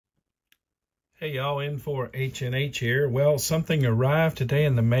Hey y'all, in for H&H here. Well, something arrived today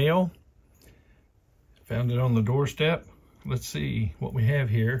in the mail. Found it on the doorstep. Let's see what we have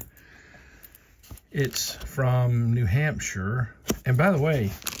here. It's from New Hampshire. And by the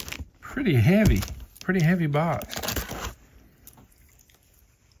way, pretty heavy box.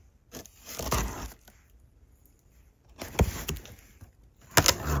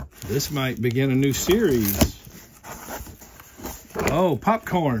 This might begin a new series. Oh,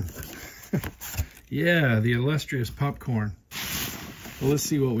 popcorn. Yeah, the illustrious popcorn. Well, let's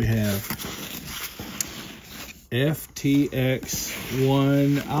see what we have. FTX-1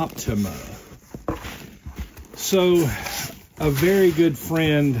 Optima. So, a very good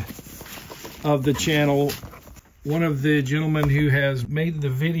friend of the channel, one of the gentlemen who has made the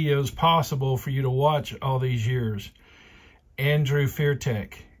videos possible for you to watch all these years, Andrew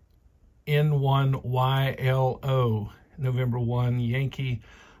Feartech, N1YLO, November 1, Yankee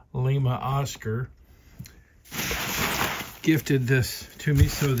Lima Oscar, gifted this to me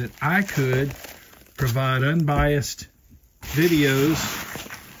so that I could provide unbiased videos.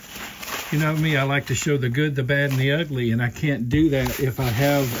 You know me, I like to show the good, the bad, and the ugly, and I can't do that if I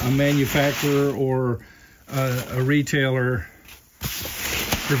have a manufacturer or a retailer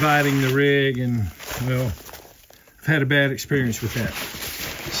providing the rig, and well, I've had a bad experience with that.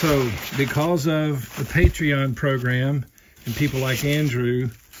 So because of the Patreon program and people like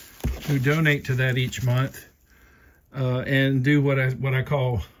Andrew who donate to that each month, and do what I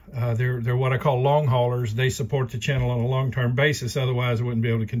call they're what I call long haulers. They support the channel on a long-term basis. Otherwise, I wouldn't be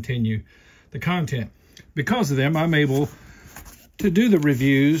able to continue the content. Because of them, I'm able to do the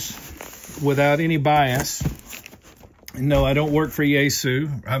reviews without any bias. No, I don't work for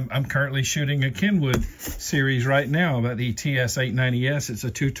Yaesu. I'm currently shooting a Kenwood series right now about the TS890S. It's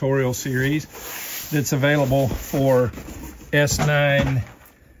a tutorial series that's available for S9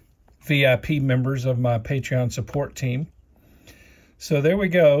 VIP members of my Patreon support team. So there we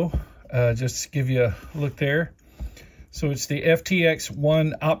go. Just to give you a look there. So it's the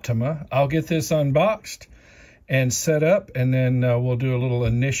FTX-1 Optima. I'll get this unboxed and set up, and then we'll do a little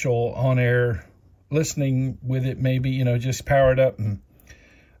initial on-air listening with it, maybe, you know, just power it up and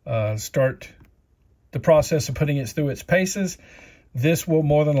start the process of putting it through its paces. This will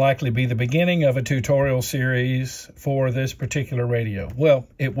more than likely be the beginning of a tutorial series for this particular radio. Well,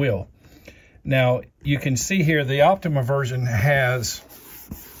 it will. Now, you can see here the Optima version has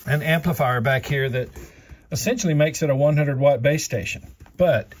an amplifier back here that essentially makes it a 100-watt base station.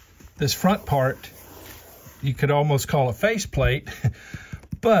 But this front part, you could almost call a faceplate.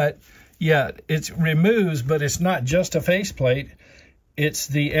 But, yeah, it removes, but it's not just a faceplate. It's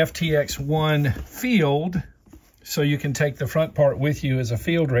the FTX-1 field. So you can take the front part with you as a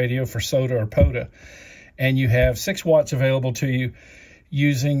field radio for SOTA or POTA. And you have 6 watts available to you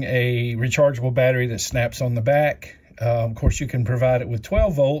using a rechargeable battery that snaps on the back. Of course, you can provide it with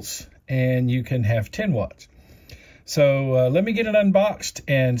 12 volts and you can have 10 watts. So let me get it unboxed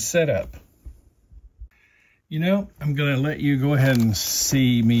and set up. You know, I'm going to let you go ahead and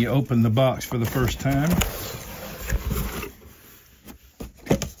see me open the box for the first time.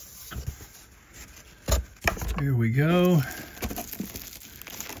 Here we go.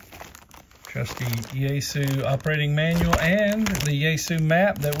 Trusty Yaesu operating manual and the Yaesu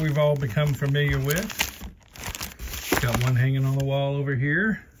map that we've all become familiar with. Got one hanging on the wall over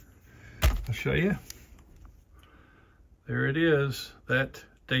here. I'll show you. There it is. That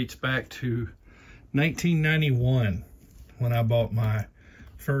dates back to 1991 when I bought my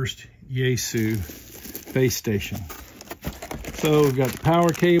first Yaesu base station. So we've got the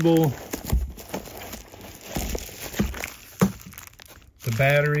power cable, the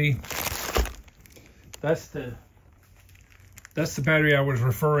battery. That's the battery I was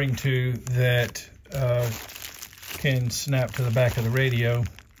referring to that can snap to the back of the radio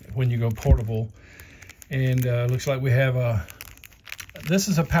when you go portable. And looks like we have this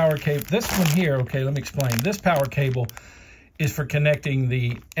is a power cable. This one here, okay, let me explain. This power cable is for connecting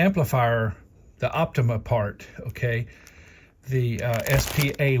the amplifier, the Optima part, okay, the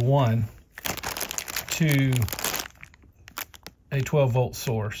SPA1 to a 12-volt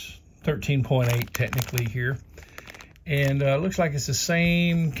source. 13.8 technically here, and looks like it's the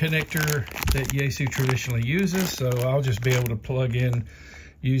same connector that Yaesu traditionally uses, so I'll just be able to plug in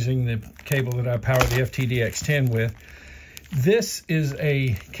using the cable that I power the FTDX10 with. This is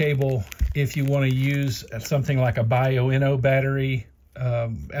a cable if you want to use something like a Bio-Inno battery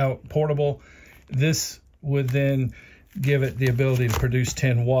out portable. This would then give it the ability to produce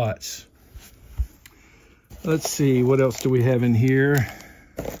 10 watts. Let's see, what else do we have in here?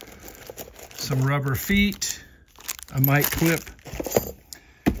 Some rubber feet, a mic clip,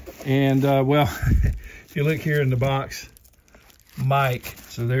 And well, if you look here in the box, mic.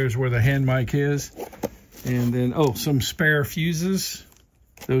 So there's where the hand mic is. And then, oh, some spare fuses.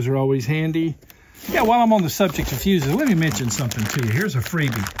 Those are always handy. Yeah, while I'm on the subject of fuses, let me mention something to you. Here's a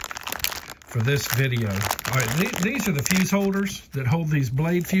freebie for this video. All right, these are the fuse holders that hold these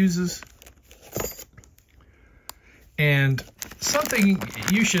blade fuses. And something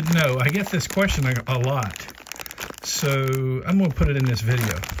you should know, I get this question a lot. So I'm going to put it in this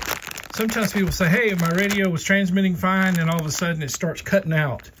video. Sometimes people say, hey, my radio was transmitting fine, and all of a sudden it starts cutting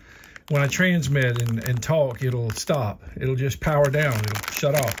out. When I transmit and talk, it'll stop. It'll just power down. It'll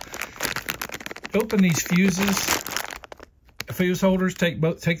shut off. Open these fuse holders, take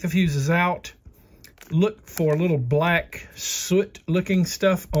the fuses out. Look for little black soot-looking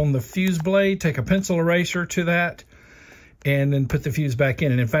stuff on the fuse blade. Take a pencil eraser to that, and then put the fuse back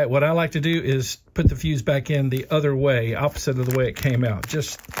in. And in fact, what I like to do is put the fuse back in the other way, opposite of the way it came out,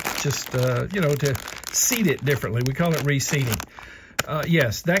 just you know, to seat it differently. We call it reseating.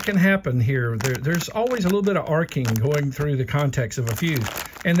 Yes, that can happen here. There's always a little bit of arcing going through the contacts of a fuse,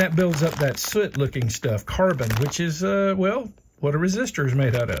 and that builds up that soot-looking stuff, carbon, which is, well, what a resistor is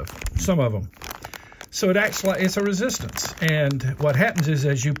made out of, some of them. So it acts like it's a resistance, and what happens is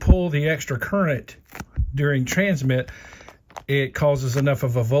as you pull the extra current during transmit, it causes enough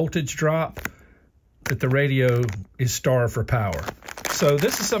of a voltage drop that the radio is starved for power. So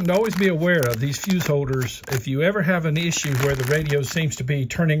this is something to always be aware of, these fuse holders. If you ever have an issue where the radio seems to be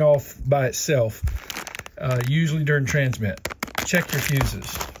turning off by itself, usually during transmit, check your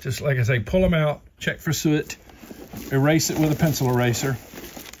fuses. Just like I say, pull them out, check for soot, erase it with a pencil eraser.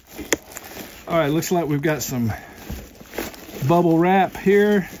 All right, looks like we've got some bubble wrap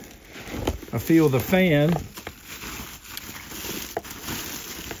here. I feel the fan.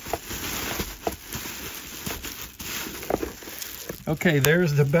 Okay,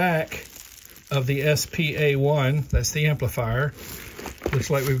 there's the back of the SPA1. That's the amplifier. Looks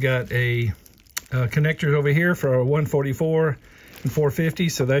like we've got a connector over here for a 144 and 450.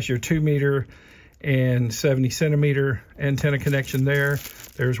 So that's your 2 meter and 70 centimeter antenna connection there.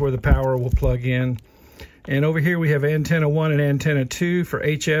 There's where the power will plug in. And over here we have antenna 1 and antenna 2 for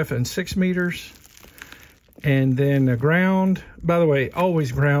HF and 6 meters. And then a ground. By the way,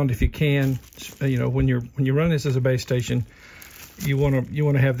 always ground if you can. You know, when you run this as a base station, you want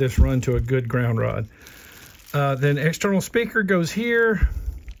to have this run to a good ground rod. Then external speaker goes here,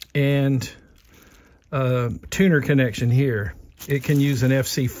 and tuner connection here. It can use an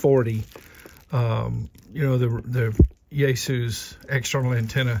FC40. You know, the Yaesu's external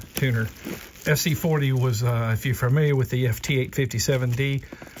antenna tuner. FC40 was, if you're familiar with the FT857D,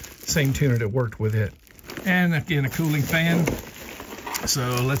 same tuner that worked with it. And again, a cooling fan.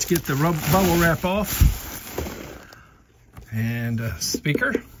 So let's get the bubble wrap off. And a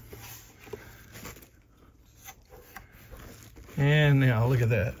speaker. And now look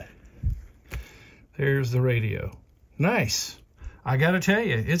at that. There's the radio. Nice. I gotta tell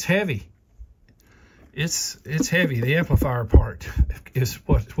you, it's heavy. It's heavy. The amplifier part is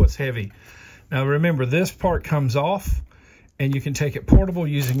what's heavy. Now remember, this part comes off, and you can take it portable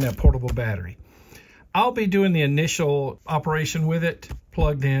using that portable battery. I'll be doing the initial operation with it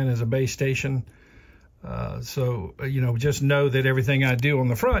plugged in as a base station. So, you know, just know that everything I do on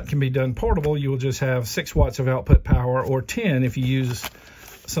the front can be done portable. You will just have 6 watts of output power, or 10 if you use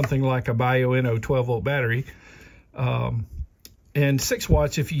something like a Bioenno 12-volt battery, and 6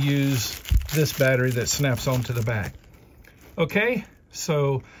 watts if you use this battery that snaps onto the back. Okay,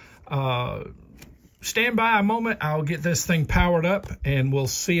 so stand by a moment. I'll get this thing powered up, and we'll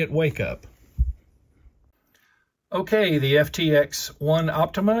see it wake up. Okay, the FTX-1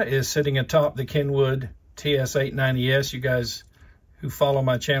 Optima is sitting atop the Kenwood TS890S. You guys who follow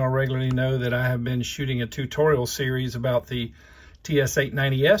my channel regularly know that I have been shooting a tutorial series about the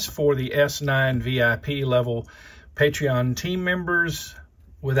TS890S for the S9 VIP level Patreon team members.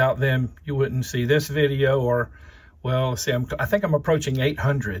 Without them, you wouldn't see this video, or, well, see, I think I'm approaching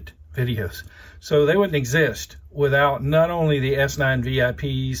 800 videos. So they wouldn't exist without not only the S9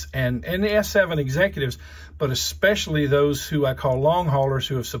 VIPs and the S7 executives, but especially those who I call long haulers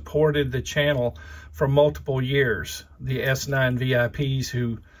who have supported the channel for multiple years. The S9 VIPs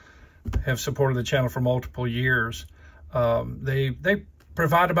who have supported the channel for multiple years. They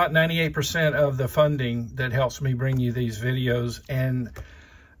provide about 98% of the funding that helps me bring you these videos, and,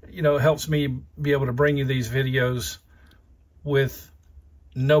 you know, helps me be able to bring you these videos with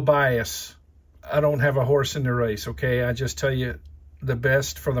no bias. I don't have a horse in the race, okay? I just tell you the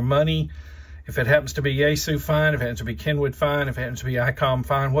best for the money. If it happens to be Yaesu, fine. If it happens to be Kenwood, fine. If it happens to be ICOM,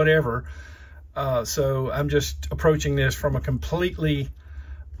 fine, whatever. So I'm just approaching this from a completely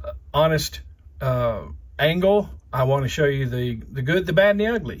honest angle. I want to show you the good, the bad, and the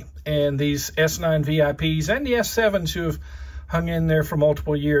ugly. And these S9 VIPs and the S7s who have hung in there for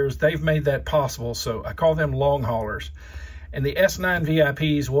multiple years, they've made that possible. So I call them long haulers. And the S9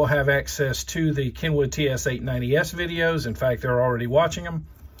 VIPs will have access to the Kenwood TS890S videos. In fact, they're already watching them.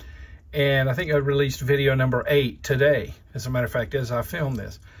 And I think I released video number 8 today, as a matter of fact, as I filmed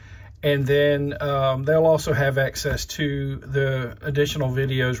this. And then they'll also have access to the additional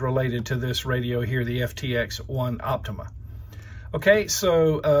videos related to this radio here, the FTX-1 Optima. Okay,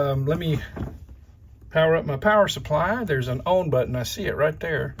 so let me power up my power supply. There's an on button. I see it right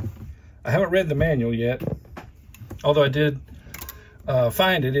there. I haven't read the manual yet, although I did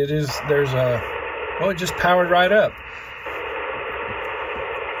find it. There's a, oh, it just powered right up.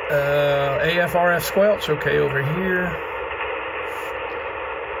 AFRF squelch, okay, over here.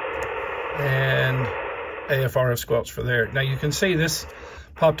 And AFRF squelch for there. Now you can see this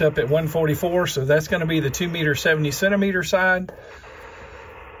popped up at 144, so that's going to be the 2 70 centimeter side.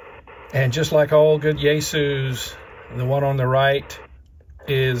 And just like all good Yaesus, the one on the right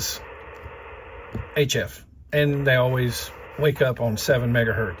is HF, and they always wake up on 7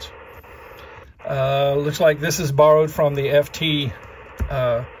 megahertz. Looks like this is borrowed from the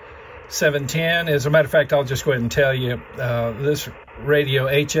FT710. As a matter of fact, I'll just go ahead and tell you, this radio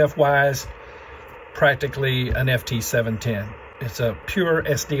HF-wise, practically an FT710. It's a pure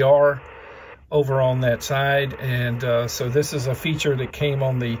SDR over on that side, and so this is a feature that came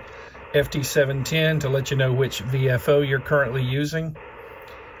on the FT710 to let you know which VFO you're currently using,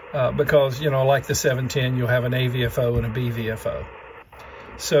 because, you know, like the 710, you'll have an AVFO and a BVFO.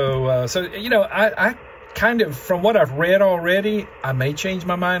 So you know, I kind of, from what I've read already, I may change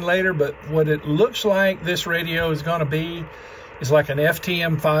my mind later, but what it looks like this radio is going to be is like an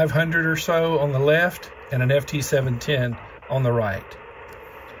FTM 500 or so on the left and an FT710 on the right.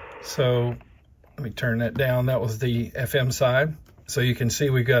 So let me turn that down. That was the FM side. So you can see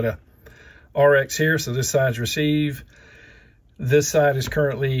we've got a RX here. So this side's receive. This side is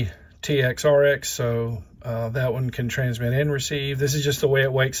currently TX-RX. So that one can transmit and receive. This is just the way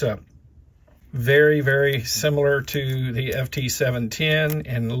it wakes up. Very, very similar to the FT710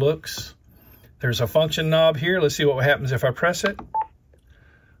 in looks. There's a function knob here. Let's see what happens if I press it.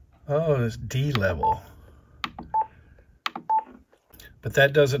 Oh, it's D level. But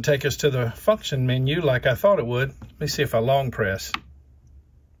that doesn't take us to the function menu like I thought it would. Let me see if I long press.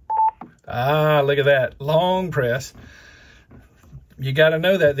 Ah, look at that, long press. You got to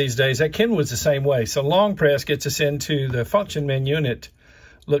know that these days. That Kenwood's the same way. So long press gets us into the function menu, and it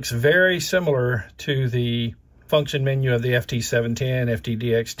looks very similar to the function menu of the FT710,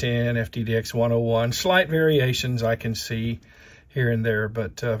 FTDX10, FTDX101. Slight variations I can see here and there,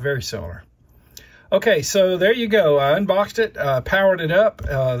 but very similar. Okay, so there you go. I unboxed it, powered it up.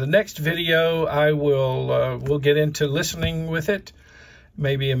 The next video I will we'll get into listening with it,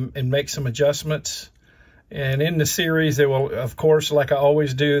 maybe and make some adjustments. And in the series, there will, of course, like I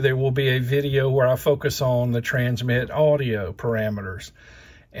always do, there will be a video where I focus on the transmit audio parameters.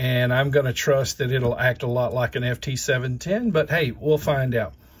 And I'm going to trust that it'll act a lot like an FT710, but hey, we'll find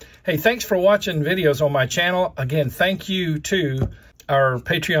out. Hey, thanks for watching videos on my channel. Again, thank you to our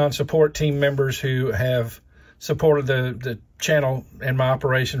Patreon support team members who have supported the channel and my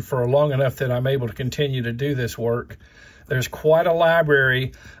operation for long enough that I'm able to continue to do this work. There's quite a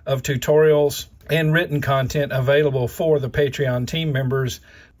library of tutorials and written content available for the Patreon team members.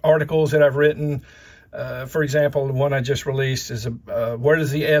 Articles that I've written, for example, the one I just released is where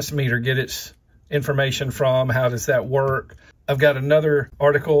does the S meter get its information from? How does that work? I've got another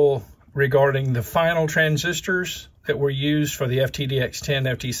article regarding the final transistors that were used for the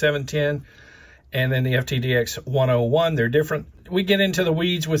FTDX10, FT710, and then the FTDX101. They're different. We get into the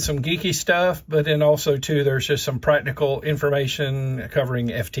weeds with some geeky stuff, but then also, too, there's just some practical information covering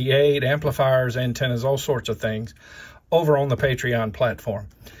FT8, amplifiers, antennas, all sorts of things over on the Patreon platform.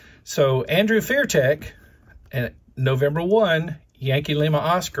 So Andrew Fairtech, November 1, Yankee Lima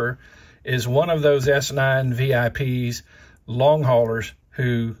Oscar, is one of those S9 VIPs, long haulers,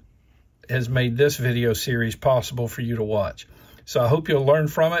 who has made this video series possible for you to watch. So I hope you'll learn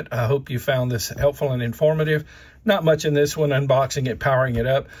from it. I hope you found this helpful and informative. Not much in this one, unboxing it, powering it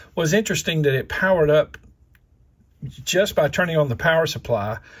up. Was interesting that it powered up just by turning on the power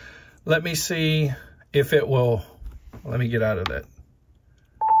supply. Let me see if it will, let me get out of that.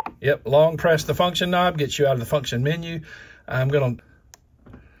 Yep, long press the function knob, gets you out of the function menu. I'm going to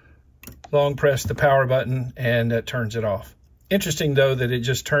long press the power button, and that turns it off. Interesting, though, that it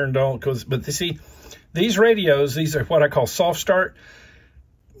just turned on, but you see, these radios, these are what I call soft start.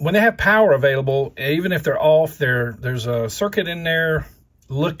 When they have power available, even if they're off, there's a circuit in there,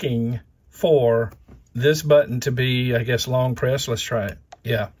 looking for this button to be, I guess, long pressed. Let's try it.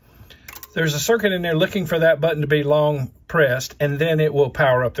 Yeah. There's a circuit in there looking for that button to be long pressed, and then it will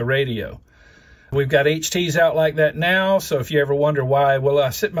power up the radio. We've got HTs out like that now, so if you ever wonder why, well,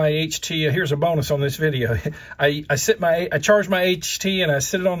 I sit my HT, here's a bonus on this video. I charge my HT and I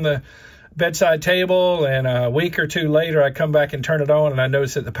sit it on the bedside table, and a week or two later I come back and turn it on and I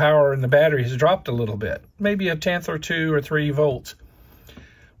notice that the power in the battery has dropped a little bit, maybe a tenth or 2 or 3 volts.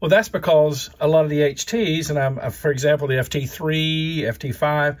 Well, that's because a lot of the HTs, and for example, the FT3,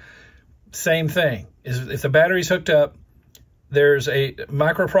 FT5, same thing. If the battery's hooked up, there's a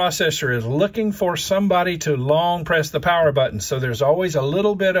microprocessor is looking for somebody to long press the power button. So there's always a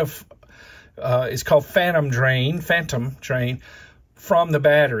little bit of, it's called phantom drain from the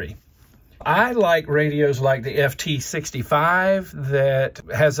battery. I like radios like the FT65 that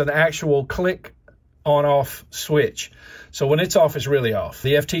has an actual click on-off switch. So when it's off, it's really off.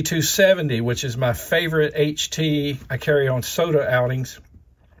 The FT270, which is my favorite HT I carry on soda outings,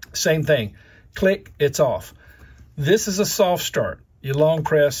 same thing. Click, it's off. This is a soft start. You long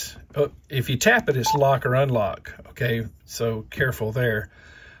press. If you tap it, it's lock or unlock. Okay, so careful there.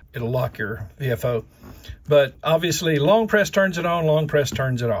 It'll lock your VFO. But obviously, long press turns it on, long press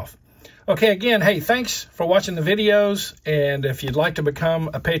turns it off. Okay, again, hey, thanks for watching the videos. And if you'd like to become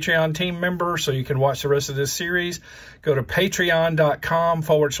a Patreon team member so you can watch the rest of this series, go to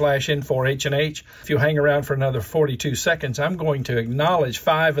patreon.com/N4HNH. If you hang around for another 42 seconds, I'm going to acknowledge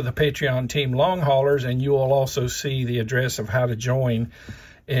 5 of the Patreon team long haulers, and you will also see the address of how to join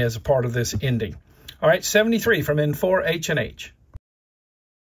as a part of this ending. All right, 73 from N4HNH.